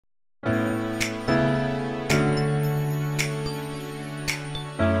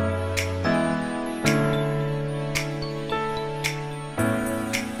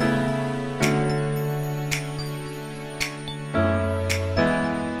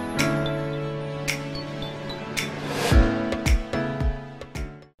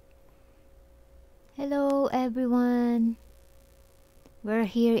everyone! We're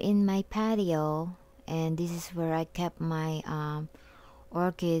here in my patio, and this is where I kept my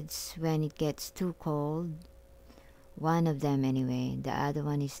orchids when it gets too cold. One of them anyway. The other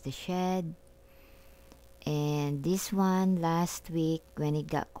one is the shed. And this one last week when it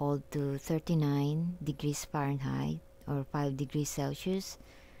got cold to 39 degrees Fahrenheit or 5 degrees Celsius,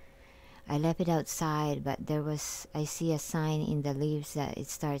 I left it outside, but I see a sign in the leaves that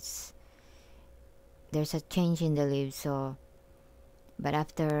there's a change in the leaves, but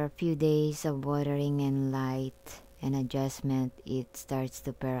after a few days of watering and light and adjustment, it starts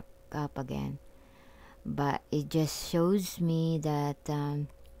to perk up again. But it just shows me that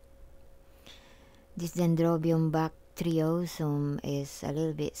this Dendrobium bacteriosum is a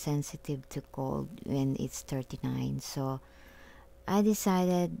little bit sensitive to cold when it's 39. So I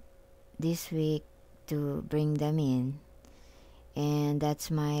decided this week to bring them in, and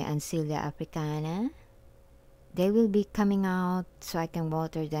that's my Ancilia africana. They will be coming out so I can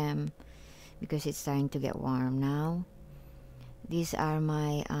water them because it's starting to get warm now. These are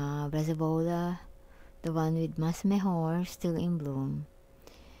my Brassivola, the one with mas mejor still in bloom.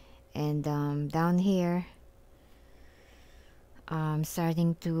 And down here,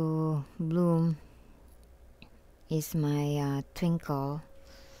 starting to bloom is my Twinkle.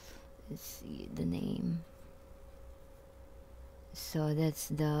 Let's see the name. So that's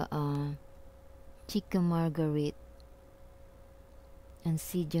the Chica Marguerite,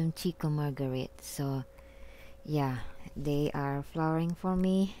 Ansidium Chica Marguerite. So yeah, they are flowering for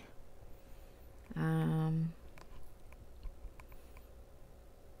me.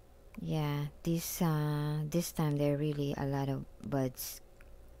 Yeah, this time there are really a lot of buds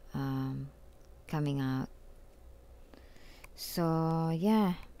coming out. So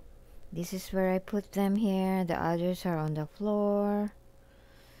yeah, this is where I put them here. The others are on the floor.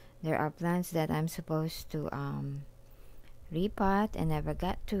 There are plants that I'm supposed to repot and never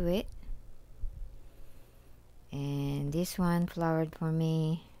got to it. And this one flowered for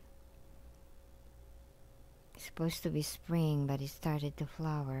me. It's supposed to be spring, but it started to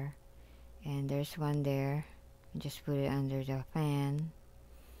flower. And there's one there. Just put it under the fan.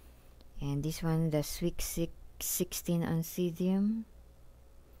 And this one, the Sweet 16 Oncidium.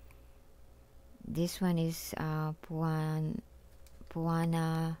 This one is Puana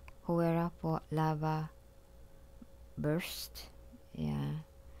Huera Lava Burst. Yeah.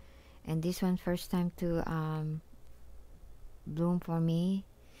 And this one first time to bloom for me.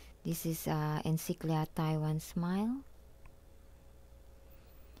 This is Encyclia Taiwan Smile.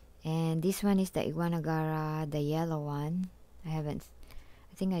 And this one is the Iguanagara, the yellow one. I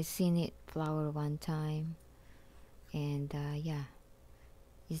think I've seen it flower one time. And yeah,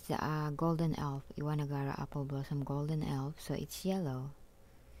 it's the Golden Elf, Iguanagara Apple Blossom Golden Elf. So it's yellow.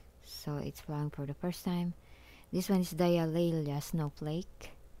 So it's flowering for the first time. This one is Dialalia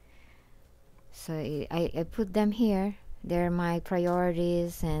Snowflake. So I put them here. They're my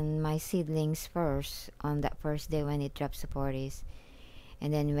priorities and my seedlings first on that first day when it drops the 40s.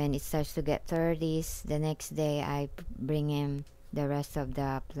 And then when it starts to get 30s, the next day I bring in the rest of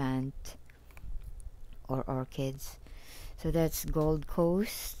the plant or orchids. So that's Gold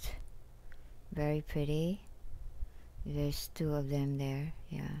Coast. Very pretty. There's two of them there.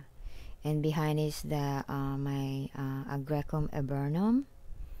 Yeah. And behind is the my Agricum eburnum.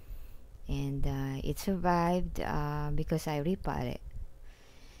 And it survived because I repotted it.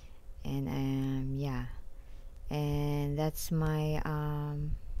 And yeah. And that's my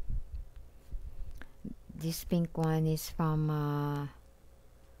this pink one is from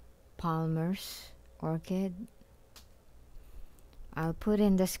Palmer's orchid. I'll put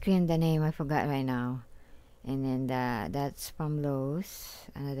in the screen the name, I forgot right now. And then that's from Lowe's,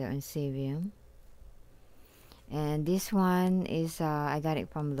 another Oncidium. And this one is I got it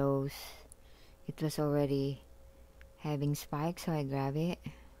from Lowe's. It was already having spikes, so I grabbed it.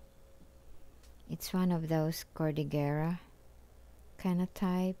 It's one of those Cordillera kind of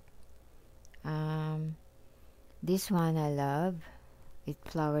type. This one I love. It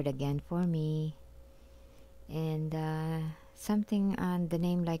flowered again for me. And something on the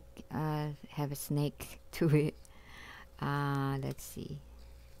name like have a snake to it. Let's see.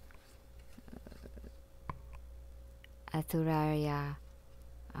 Aturaria.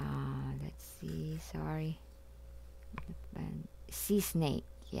 Let's see. Sorry. Sea snake.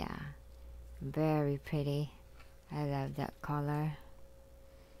 Yeah. Very pretty. I love that color.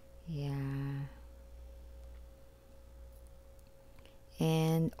 Yeah.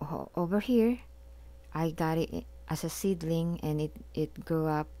 And over here, I got it as a seedling, and it grew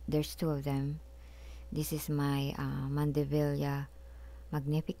up. There's two of them. This is my Mandevilla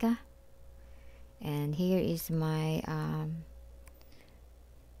magnifica, And here is my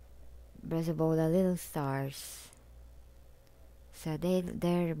Brassivola little stars. So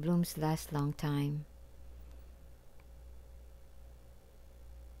their blooms last long time.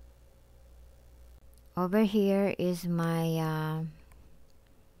 Over here is my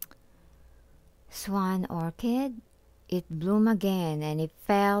swan orchid. It bloomed again and it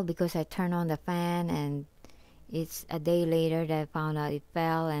fell because I turned on the fan, and it's a day later that I found out it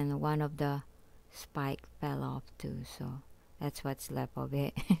fell and one of the spike fell off too, so that's what's left of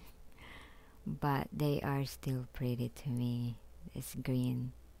it. But they are still pretty to me. It's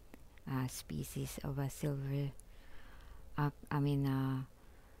green species of a silver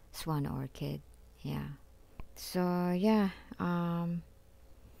swan orchid. Yeah, so yeah,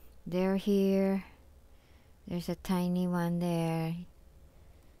 they're here. There's a tiny one there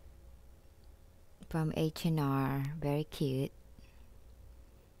from H&R, very cute.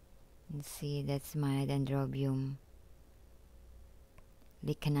 And see, that's my Dendrobium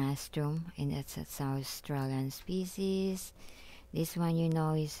licanastrum, and it's an Australian species. This one, you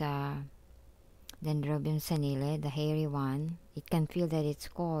know, is Dendrobium senile, the hairy one. It can feel that it's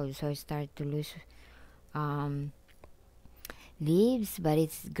cold, so it starts to lose leaves, but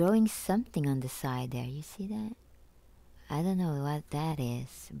it's growing something on the side there. You see that? I don't know what that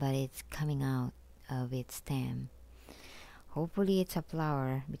is, but it's coming out of its stem. Hopefully it's a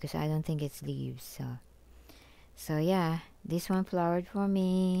flower, because I don't think it's leaves. So yeah, this one flowered for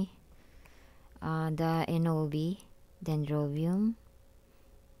me. The Enobi Dendrobium.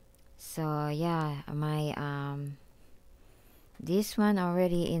 So yeah, my this one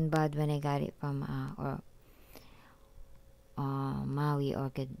already in bud when I got it from Maui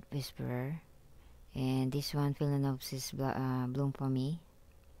Orchid Whisperer, and this one Phalaenopsis bloom for me.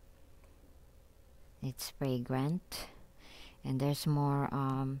 It's fragrant, and there's more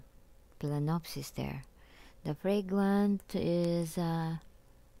Phalaenopsis there. The fragrant is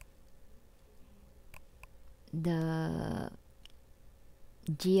the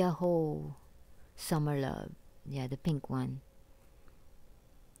Gia-Ho Summer Love. Yeah, the pink one.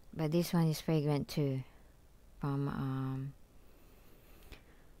 But this one is fragrant too, from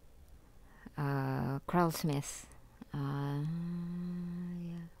Carl Smith. Yeah.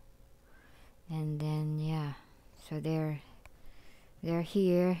 And then yeah, so they're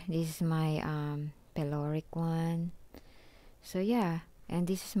here. This is my peloric one. So yeah, and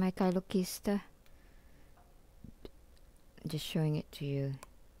this is my Kailokista. Just showing it to you.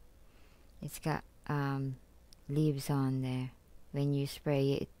 It's got leaves on there. When you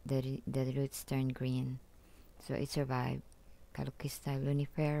spray it, the roots turn green. So it survived. Kailokista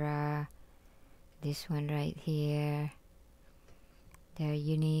lunifera. This one right here. They're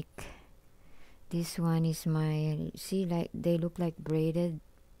unique. This one is my, see, like they look like braided.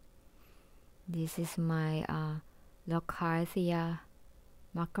 This is my Lockhart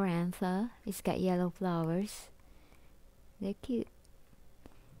macarantha. It's got yellow flowers. They're cute.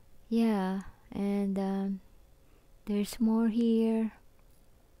 Yeah, and there's more here.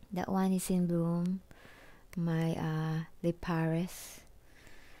 That one is in bloom. My Liparis.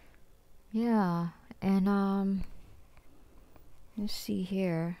 Yeah, and let's see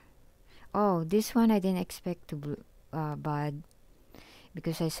here. Oh, this one I didn't expect to bud,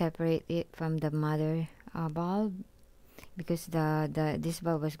 because I separate it from the mother bulb, because this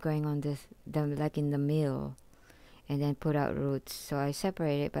bulb was growing on the like in the middle, and then put out roots. So I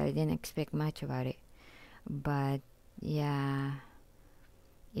separated it, but I didn't expect much about it. But yeah,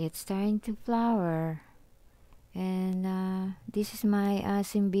 it's starting to flower. And this is my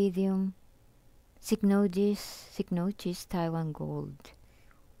Cymbidium Cycnochis Taiwan Gold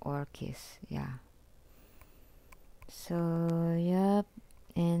Orchids. Yeah. So yep,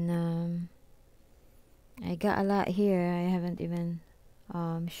 and I got a lot here. I haven't even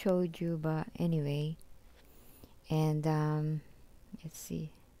showed you, but anyway. And let's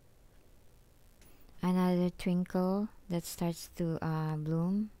see, another twinkle that starts to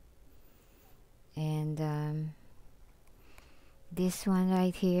bloom, and this one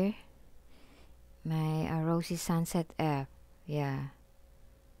right here, my Rosy Sunset F. Yeah,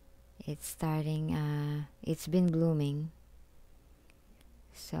 it's starting, it's been blooming,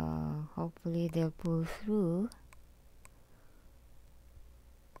 so hopefully they'll pull through.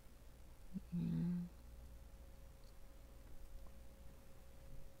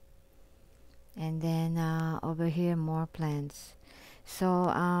 And then over here more plants.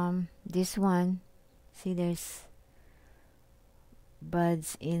 So this one, see, there's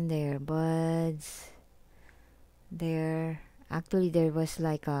buds in there. Buds there. Actually, there was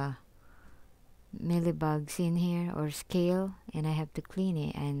like a millibugs in here or scale, and I have to clean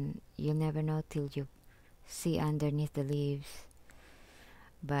it, and you'll never know till you see underneath the leaves.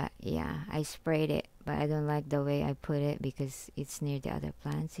 But yeah, I sprayed it, but I don't like the way I put it because it's near the other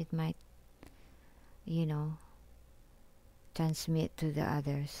plants. It might, you know, transmit to the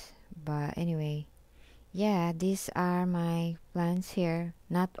others. But anyway, yeah, these are my plants here.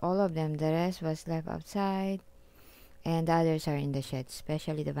 Not all of them, the rest was left outside, and the others are in the shed,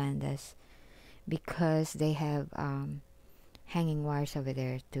 especially the vandas, because they have hanging wires over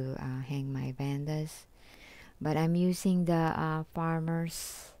there to hang my vandas. But I'm using the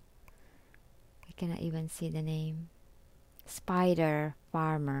farmers, I cannot even see the name, Spider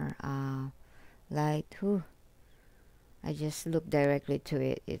Farmer light. Whew. I just look directly to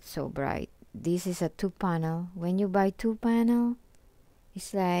it, it's so bright. This is a 2-panel. When you buy 2-panel,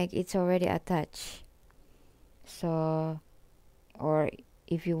 it's like it's already attached. So, or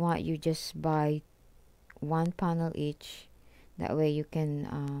if you want, you just buy 1 panel each. That way you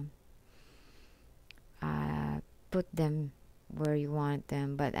can put them where you want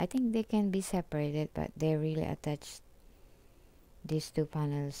them. But I think they can be separated, but they're really attached, these 2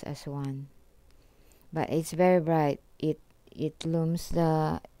 panels, as one. But it's very bright. It looms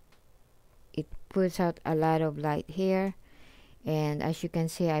it puts out a lot of light here, and as you can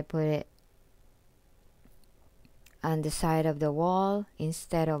see, I put it on the side of the wall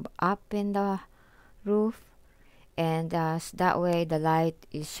instead of up in the roof, and that way the light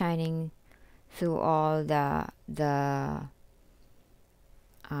is shining through all the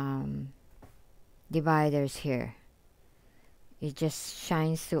dividers here. It just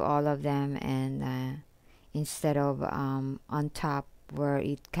shines through all of them, and instead of on top where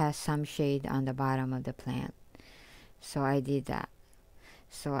it casts some shade on the bottom of the plant. So I did that.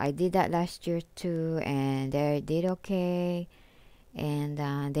 So I did that last year too, and they did okay, and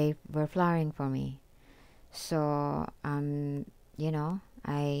they were flowering for me. So you know,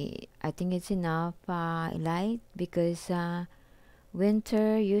 I think it's enough light, because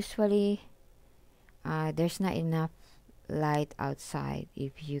winter usually there's not enough light outside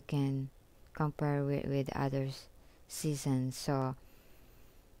if you can compare with other seasons. So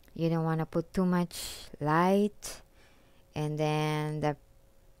you don't want to put too much light, and then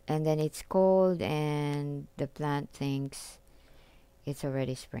it's cold and the plant thinks it's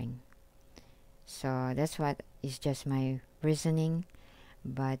already spring. So that's what is just my reasoning.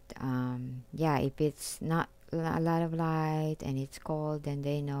 But yeah, if it's not a lot of light and it's cold, then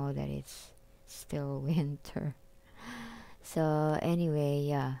they know that it's still winter. So anyway,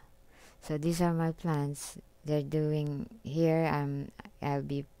 yeah, so these are my plants. They're doing here. I'll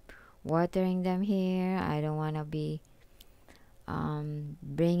be watering them here. I don't want to be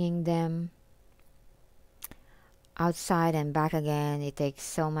bringing them outside and back again. It takes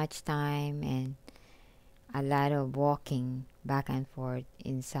so much time and a lot of walking back and forth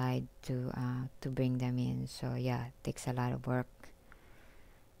inside to bring them in. So yeah, it takes a lot of work.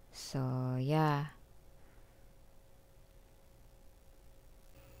 So yeah,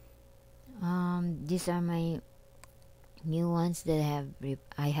 these are my new ones that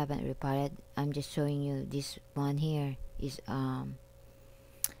I haven't repotted. I'm just showing you. This one here is an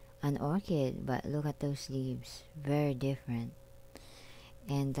orchid, but look at those leaves, very different.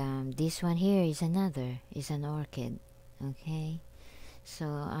 And this one here is an orchid. Okay, so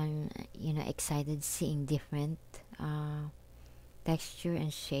I'm excited seeing different texture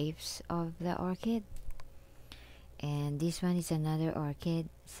and shapes of the orchid. And this one is another orchid.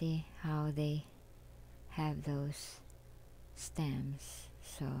 See how they have those stems.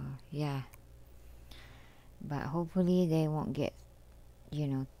 So yeah, but hopefully they won't get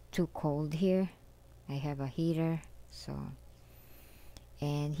too cold here. I have a heater. So,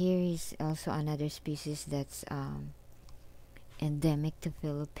 and here is also another species that's endemic to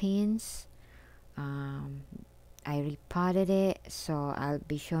Philippines. I repotted it, so I'll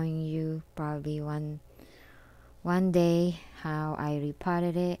be showing you probably one day how I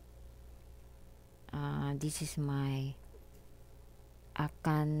repotted it. This is my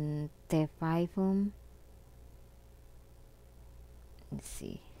Acanthephippium. Let's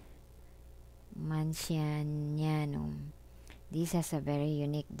see, mantinianum. This has a very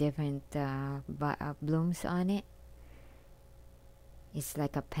unique, different blooms on it. It's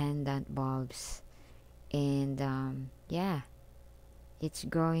like a pendant bulbs, and yeah, it's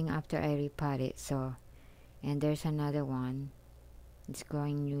growing after I repot it. So, and there's another one. It's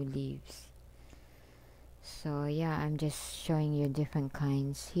growing new leaves. So yeah, I'm just showing you different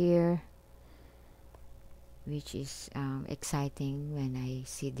kinds here, which is exciting when I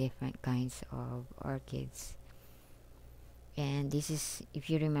see different kinds of orchids. And this is, if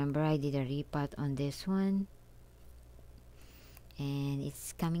you remember, I did a repot on this one, and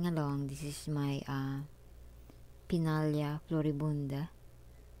it's coming along. This is my Pinalia floribunda.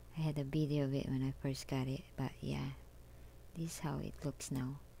 I had a video of it when I first got it, but yeah, this is how it looks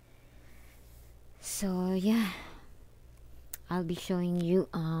now. So yeah, I'll be showing you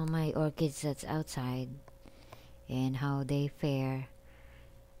my orchids that's outside and how they fare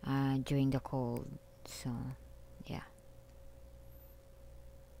during the cold. So yeah,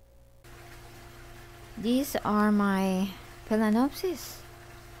 these are my Phalaenopsis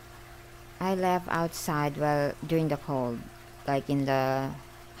I left outside during the cold, like in the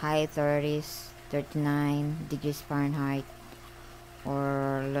high 30s, 39 degrees Fahrenheit,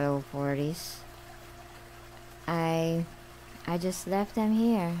 or low 40s. I just left them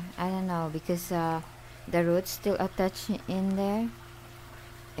here. I don't know, because the roots still attached in there,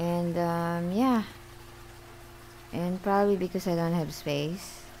 and yeah, and probably because I don't have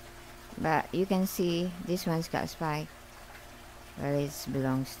space. But you can see this one's got a spike. Well, it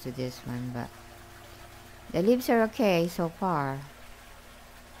belongs to this one, but the leaves are okay so far.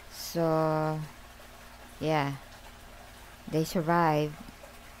 So yeah, they survive.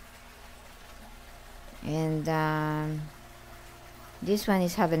 And this one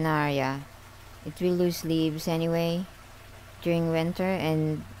is Habenaria. It will lose leaves anyway during winter,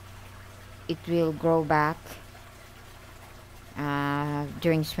 and it will grow back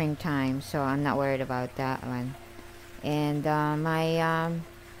during springtime, so I'm not worried about that one. And my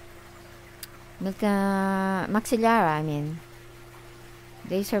maxillara, I mean,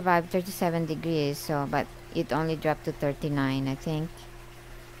 they survived 37 degrees, so, but it only dropped to 39, I think.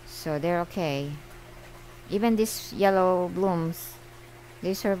 So they're okay. Even these yellow blooms,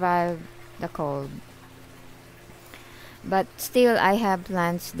 they survive the cold. But still, I have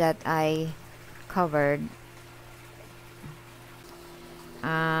plants that I covered.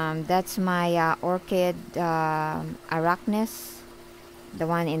 That's my orchid Arachnis, the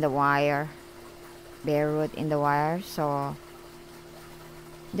one in the wire, bare root in the wire. So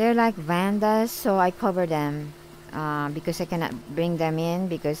they're like vandas, so I cover them because I cannot bring them in,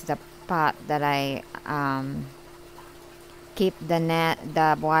 because the pot that I keep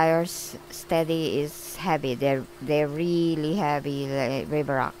the wires steady is heavy. They're really heavy, like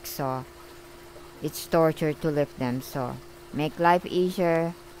river rocks, so it's torture to lift them. So make life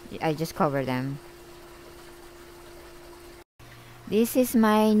easier, I just cover them. This is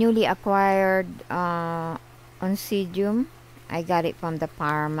my newly acquired Oncidium. I got it from the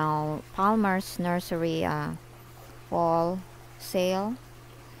Palmer's Nursery fall sale,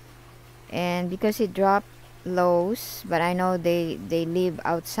 and because it dropped lows, but I know they live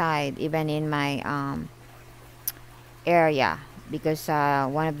outside even in my area, because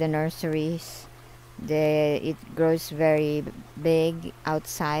one of the nurseries, it grows very big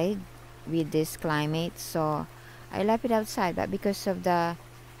outside with this climate, so I left it outside. But because of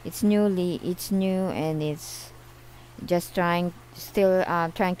it's new and it's just still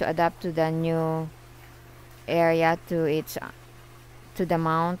trying to adapt to the new area, to the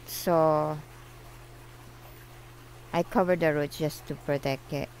mount, so I covered the roots just to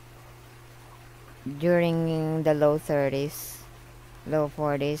protect it during the low 30s, low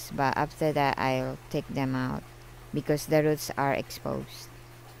 40s, but after that I'll take them out because the roots are exposed.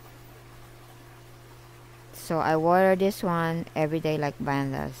 So I water this one every day like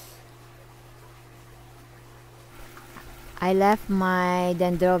vandas. I left my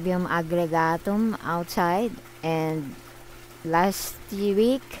Dendrobium aggregatum outside, and last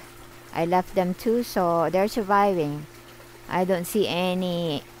week I left them too, so they're surviving. I don't see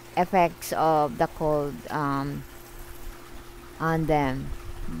any effects of the cold on them.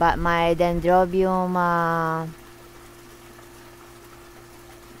 But my Dendrobium,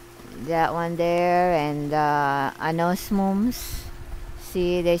 that one there, and anosmums,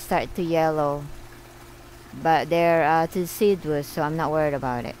 see, they start to yellow, but they're deciduous, so I'm not worried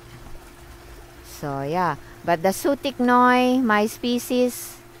about it. So yeah, but the Sutichnoi, my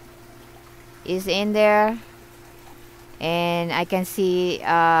species, is in there, and I can see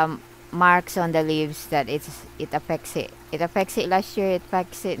marks on the leaves that it affects it. It affects it last year, it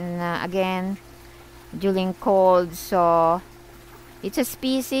affects it again during cold. So it's a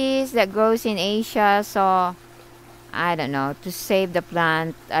species that grows in Asia, so I don't know, to save the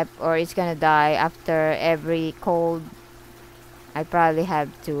plant, or it's gonna die after every cold, I probably have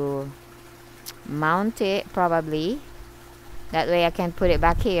to mount it, probably. That way I can put it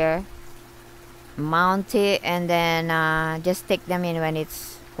back here, mount it, and then just take them in when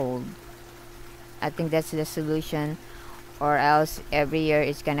it's cold. I think that's the solution, or else every year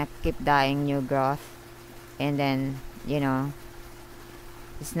it's gonna keep dying new growth, and then you know,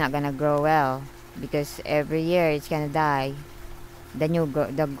 it's not gonna grow well because every year it's gonna die. The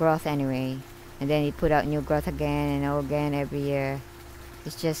growth anyway, and then you put out new growth again and again every year.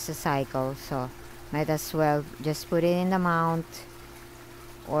 It's just a cycle, so might as well just put it in the mount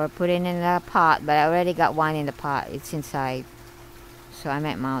or put it in the pot. But I already got one in the pot, it's inside, so I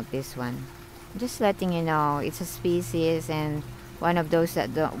might mount this one. Just letting you know, it's a species and one of those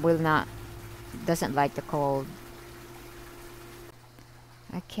that doesn't like the cold.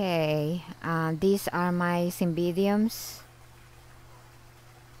 Okay, these are my cymbidiums.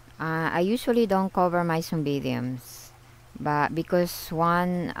 I usually don't cover my cymbidiums, but because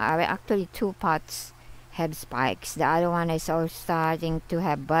actually two pots have spikes, the other one is all starting to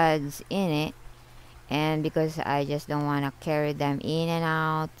have buds in it, and because I just don't want to carry them in and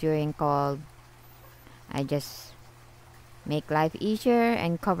out during cold, I just make life easier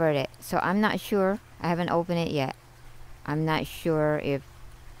and cover it. So I'm not sure, I haven't opened it yet. I'm not sure if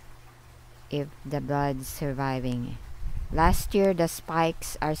the bud's surviving. Last year the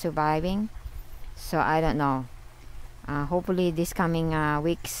spikes are surviving, so I don't know. Hopefully this coming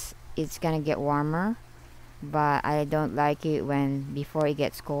weeks it's gonna get warmer, but I don't like it when before it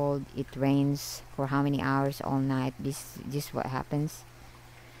gets cold it rains for how many hours all night. This what happens,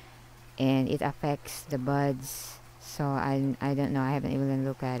 and it affects the buds. So I don't know, I haven't even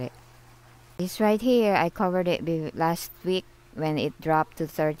looked at it. This right here, I covered it last week when it dropped to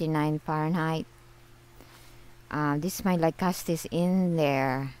 39 Fahrenheit. This is my lycastis in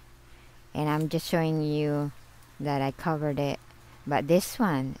there, and I'm just showing you that I covered it. But this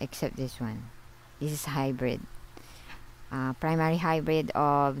one, except this one, this is hybrid, primary hybrid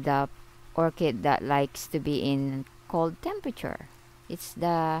of the orchid that likes to be in cold temperature. It's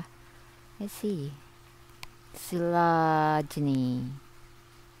the, let's see, Silagny,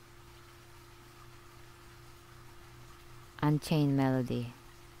 Unchained Melody.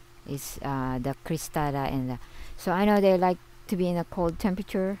 Is the cristata and the, so I know they like to be in a cold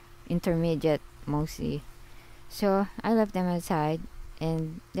temperature, intermediate mostly, so I left them outside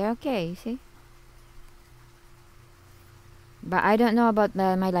and they're okay, you see. But I don't know about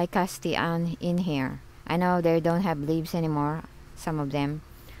my lycasti in here. I know they don't have leaves anymore, some of them,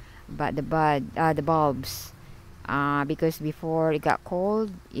 but the bulbs, because before it got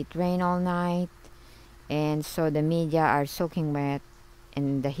cold it rained all night, and so the media are soaking wet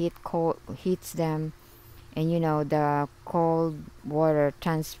and the heats them, and you know the cold water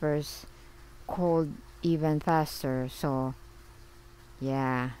transfers cold even faster. So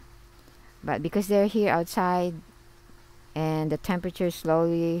yeah, but because they're here outside and the temperature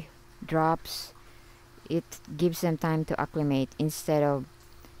slowly drops, it gives them time to acclimate, instead of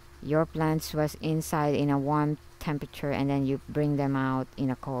your plants was inside in a warm temperature and then you bring them out in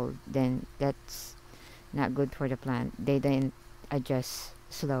a cold, then that's not good for the plant. They didn't adjust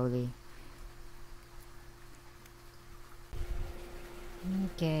slowly.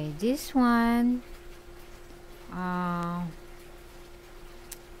 Okay, this one, I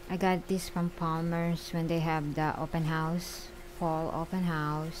got this from Palmer's when they have the open house, fall open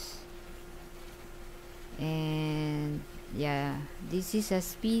house. And yeah, this is a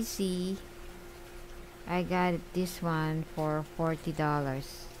species. I got this one for $40.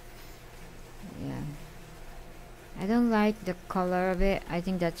 Yeah, I don't like the color of it. I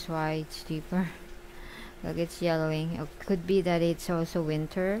think that's why it's cheaper. Look, it's yellowing. It could be that it's also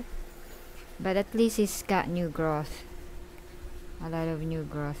winter, but at least it's got new growth. A lot of new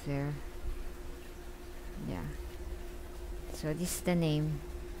growth there. Yeah. So this is the name.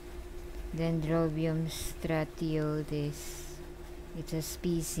 Dendrobium stratiodes. It's a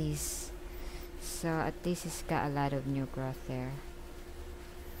species. So at least it's got a lot of new growth there.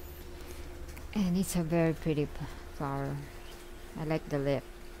 And it's a very pretty flower. I like the lip.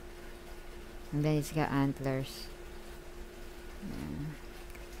 And then it's got antlers. Yeah.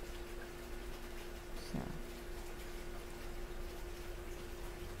 So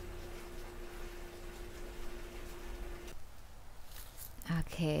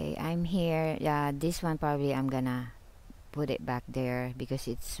okay, I'm here. Yeah, this one probably I'm gonna put it back there because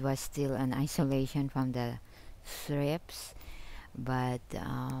it was still an isolation from the thrips, but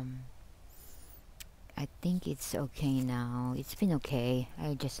I think it's okay now. It's been okay.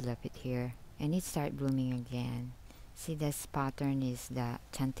 I just left it here and it started blooming again. See, this pattern is the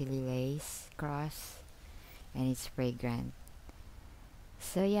chantilly lace cross and it's fragrant.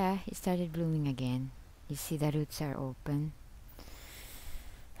 So yeah, it started blooming again. You see the roots are open.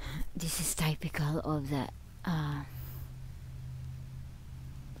 This is typical of the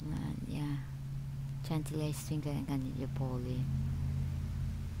yeah, chantilly lace twinkle and candida poly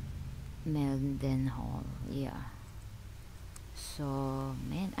Meldenhall. Yeah, So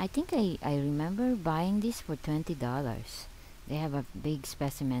man, I think I remember buying this for $20. They have a big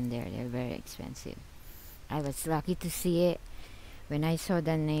specimen there. They're very expensive. I was lucky to see it. When I saw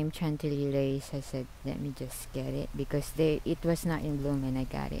the name Chantilly Lace, I said, let me just get it, because it was not in bloom and I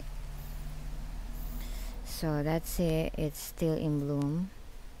got it. So that's it. It's still in bloom.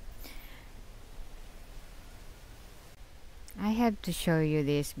 I have to show you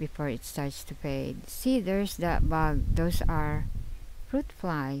this before it starts to fade. See, there's that bug. Those are fruit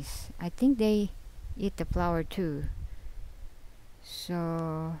flies. I think they eat the flower too.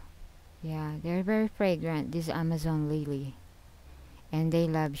 So yeah, they're very fragrant, this Amazon lily, and they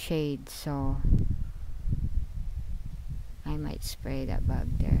love shade, so I might spray that bug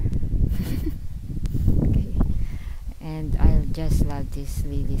there. Okay. And I just love this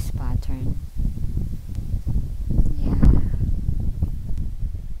lily's pattern. Yeah.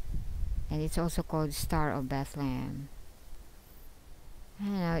 And it's also called Star of Bethlehem. I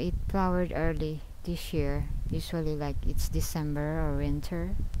don't know, it flowered early this year. Usually like it's December or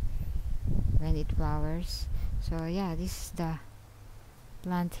winter when it flowers. So yeah, this is the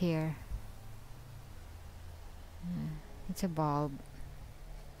plant here. It's a bulb,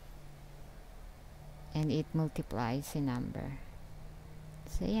 and it multiplies in number.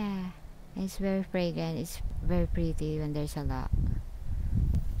 So yeah, it's very fragrant. It's very pretty when there's a lot.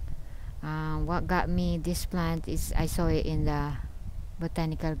 What got me this plant is I saw it in the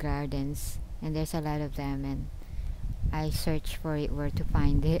botanical gardens, and there's a lot of them, and I searched for it where to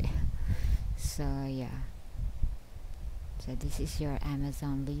find it. So yeah, so this is your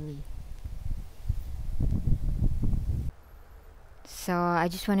Amazon lily. So I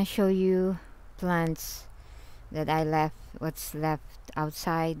just want to show you plants that I left, what's left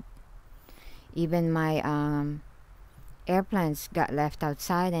outside. Even my air plants got left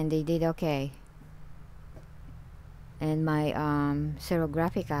outside and they did okay. And my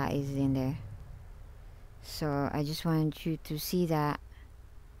Xerographica is in there. So I just want you to see that.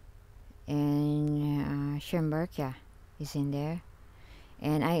 And Schembergia is in there.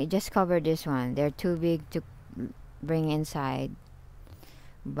 And I just covered this one. They're too big to bring inside.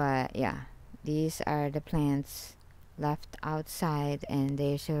 But yeah, these are the plants left outside and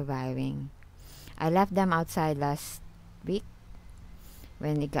they're surviving. I left them outside last week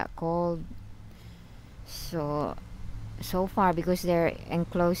when it got cold. So far, because they're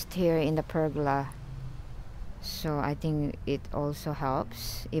enclosed here in the pergola, so I think it also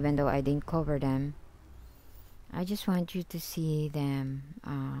helps, even though I didn't cover them. I just want you to see them.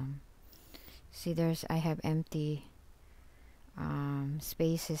 See, I have empty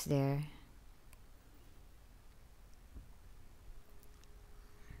spaces there.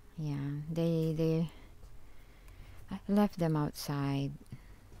 Yeah, I left them outside.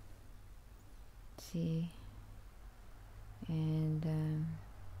 See, and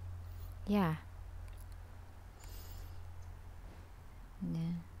yeah, and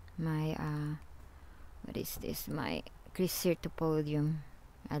then my what is this? My Chrysyrtopodium.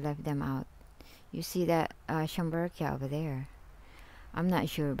 I left them out. You see that Schembergia over there? I'm not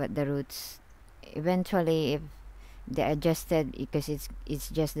sure, but the roots eventually, if they adjusted, because it's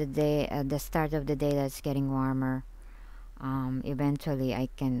just the day, the start of the day that's getting warmer. Eventually I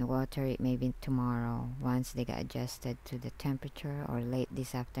can water it maybe tomorrow once they get adjusted to the temperature, or late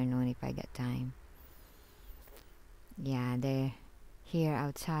this afternoon if I get time. Yeah, they're here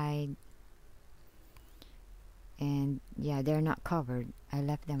outside, and yeah, they're not covered. I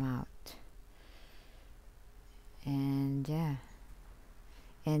left them out. And yeah,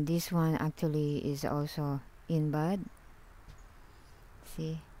 and this one actually is also in bud.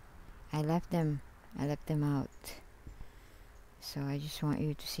 See, I left them out. So I just want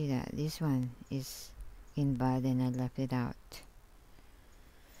you to see that this one is in bud and I left it out.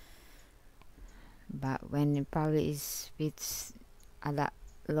 But when it probably it's a lot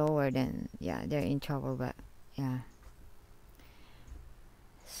lower, then yeah, they're in trouble. But yeah,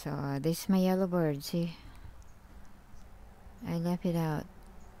 so this is my yellow bird. See, I left it out.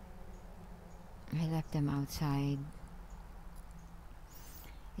 I left them outside.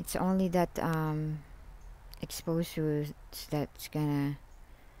 It's only that exposure that's gonna,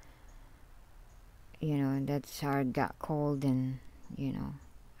 that's got cold, and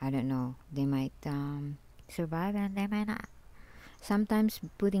I don't know, they might survive and they might not. Sometimes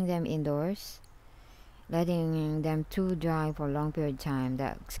putting them indoors, letting them too dry for a long period of time,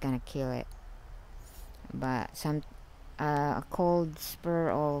 that's gonna kill it. But a cold spur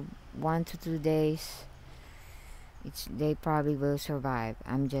of 1 to 2 days, they probably will survive.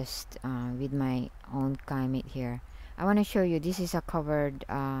 I'm just with my own climate here. I want to show you, this is a covered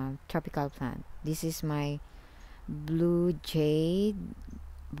tropical plant. This is my Blue Jade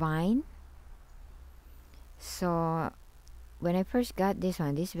vine. So when I first got this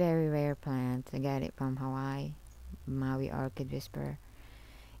one, this very rare plant, I got it from Hawaii, Maui Orchid Whisperer.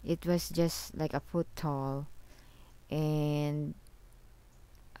 It was just like a foot tall, and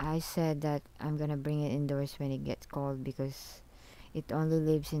I said that I'm gonna bring it indoors when it gets cold because it only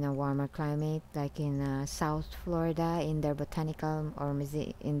lives in a warmer climate, like in South Florida in their botanical or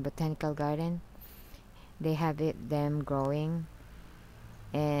in botanical garden. They have them growing,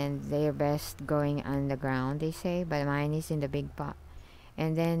 and they're best growing on the ground, they say, but mine is in the big pot.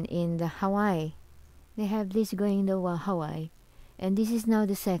 And then in the Hawaii, they have this going to Hawaii, and this is now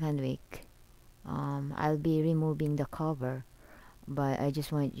the second week. I'll be removing the cover, but I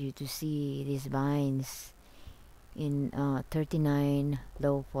just want you to see these vines in 39,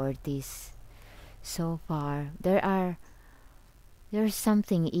 low 40s so far. There's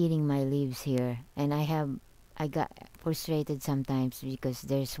something eating my leaves here, and I got frustrated sometimes because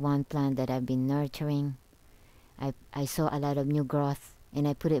there's one plant that I've been nurturing. I saw a lot of new growth, and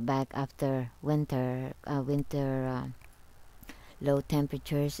I put it back after winter low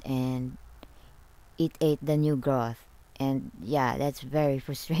temperatures, and it ate the new growth. And yeah, that's very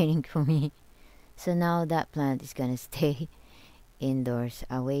frustrating for me. So now that plant is gonna stay indoors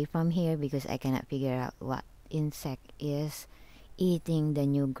away from here because I cannot figure out what insect is eating the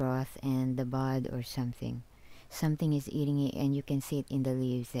new growth and the bud or something. Something is eating it, and you can see it in the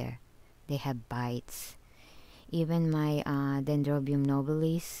leaves there. They have bites. Even my Dendrobium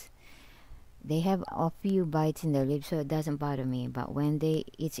nobilis, they have a few bites in the leaves, so it doesn't bother me. But when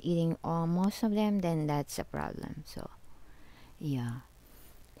it's eating most of them, then that's a problem. So yeah.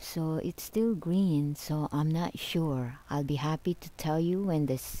 So it's still green, so I'm not sure. I'll be happy to tell you when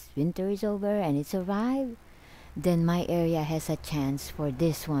this winter is over and it's arrived. Then my area has a chance for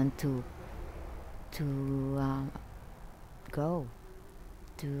this one to grow,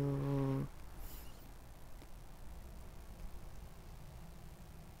 to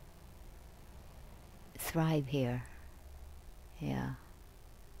thrive here. Yeah.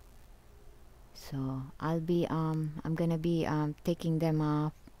 So I'm gonna be taking them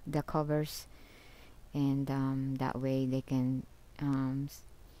off the covers, and that way they can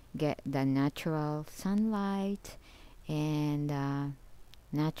get the natural sunlight and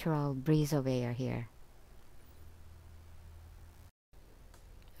natural breeze of air here.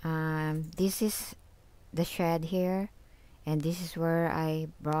 This is the shed here, and this is where I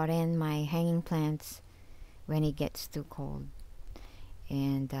brought in my hanging plants when it gets too cold.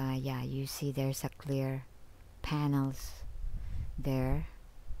 And yeah, you see there's a clear panels there,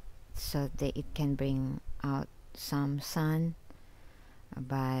 so that it can bring out some sun.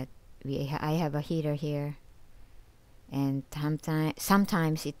 But I have a heater here, and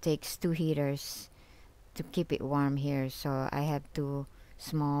sometimes it takes 2 heaters to keep it warm here, so I have 2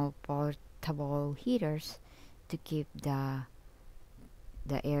 small portable heaters to keep the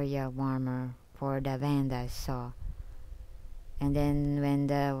area warmer for the vandas. So, and then when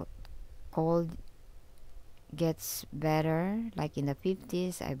the cold gets better, like in the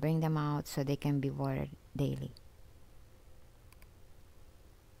 50s, I bring them out so they can be watered daily.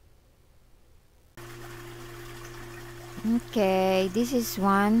 Okay, this is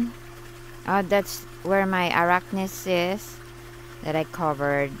one. That's where my arachnis is that I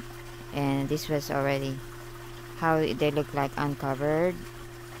covered, and this was already how they look like uncovered.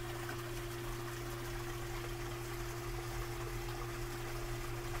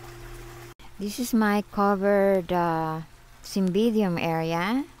 This is my covered cymbidium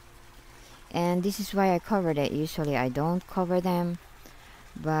area, and this is why I covered it. Usually I don't cover them,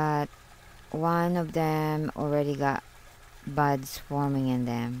 but one of them already got buds forming in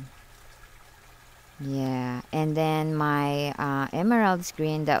them. Yeah, and then my emerald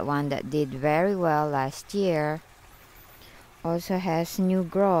green, that one that did very well last year, also has new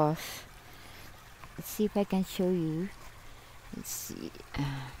growth. Let's see if I can show you. Let's see.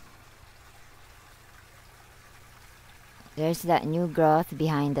 There's that new growth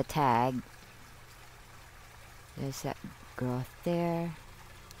behind the tag. There's that growth there.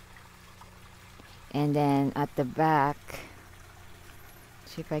 And then at the back,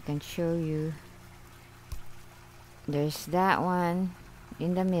 see if I can show you. There's that one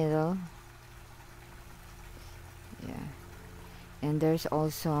in the middle. Yeah. And there's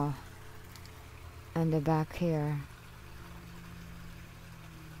also on the back here.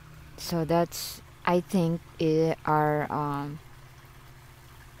 So that's, I think, I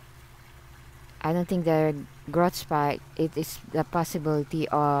don't think they're growth spike. It is the possibility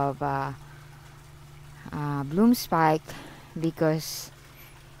of bloom spike, because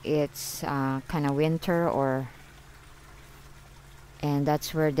it's kind of winter or and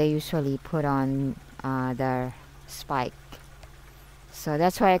that's where they usually put on their spike. So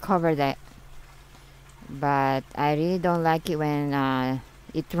that's why I covered that. But I really don't like it when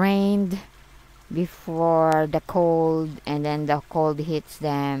it rained before the cold, and then the cold hits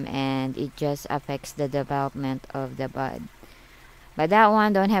them and it just affects the development of the bud. But that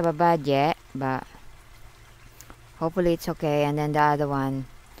one don't have a bud yet, but hopefully it's okay. And then the other one,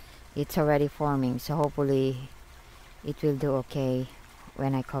 it's already forming, so hopefully it will do okay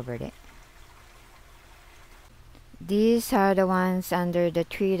when I covered it. These are the ones under the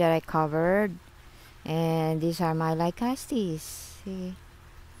tree that I covered, and these are my lycastes. See,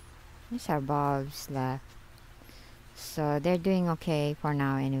 these are bulbs left, so they're doing okay for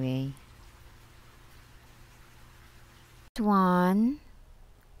now anyway. This one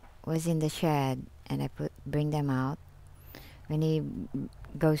was in the shed, and I bring them out. When he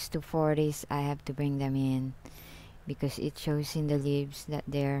goes to 40s, I have to bring them in because it shows in the leaves that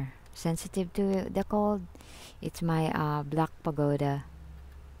they're sensitive to the cold. It's my black pagoda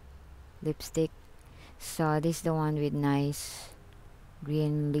lipstick. So this is the one with nice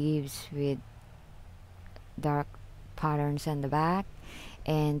green leaves with dark patterns on the back,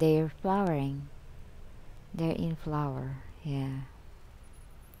 and they're flowering. They're in flower, yeah.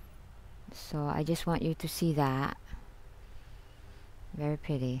 So I just want you to see that. Very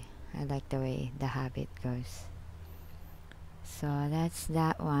pretty. I like the way the habit goes. So that's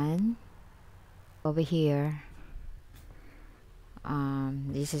that one. Over here,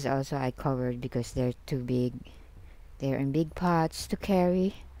 this is also I covered because they're too big. They're in big pots to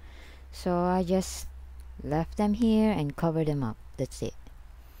carry, so I just left them here and covered them up. That's it.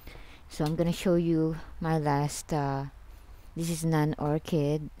 So I'm gonna show you my last this is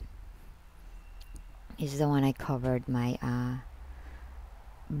non-orchid. This is the one I covered, my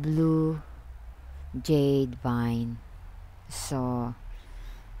Blue Jade vine. So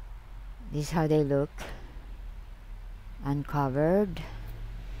this is how they look uncovered,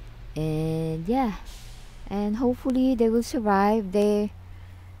 and yeah, and hopefully they will survive. They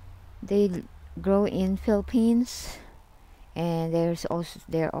grow in Philippines, and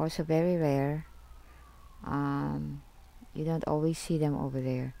they're also very rare. You don't always see them over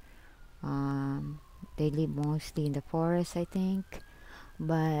there. They live mostly in the forest, I think.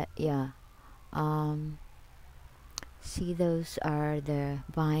 But yeah, see, those are the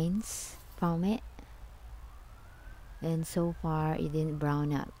vines from it, and so far it didn't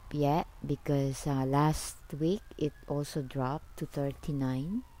brown up yet because last week it also dropped to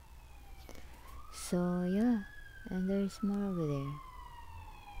 39. So yeah, and there's more over there,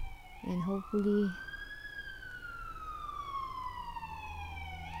 and hopefully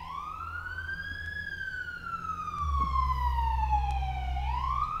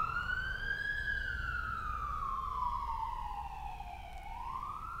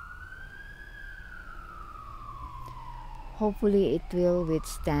it will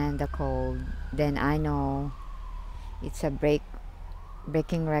withstand the cold. Then I know it's a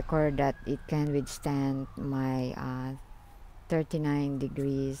breaking record that it can withstand my 39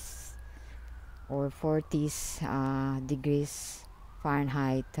 degrees or 40s degrees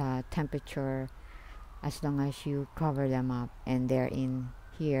Fahrenheit temperature, as long as you cover them up and they're in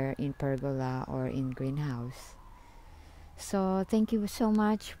here in pergola or in greenhouse. So thank you so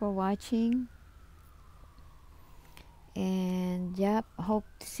much for watching, and yep, hope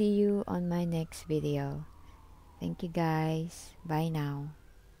to see you on my next video. Thank you guys. Bye now.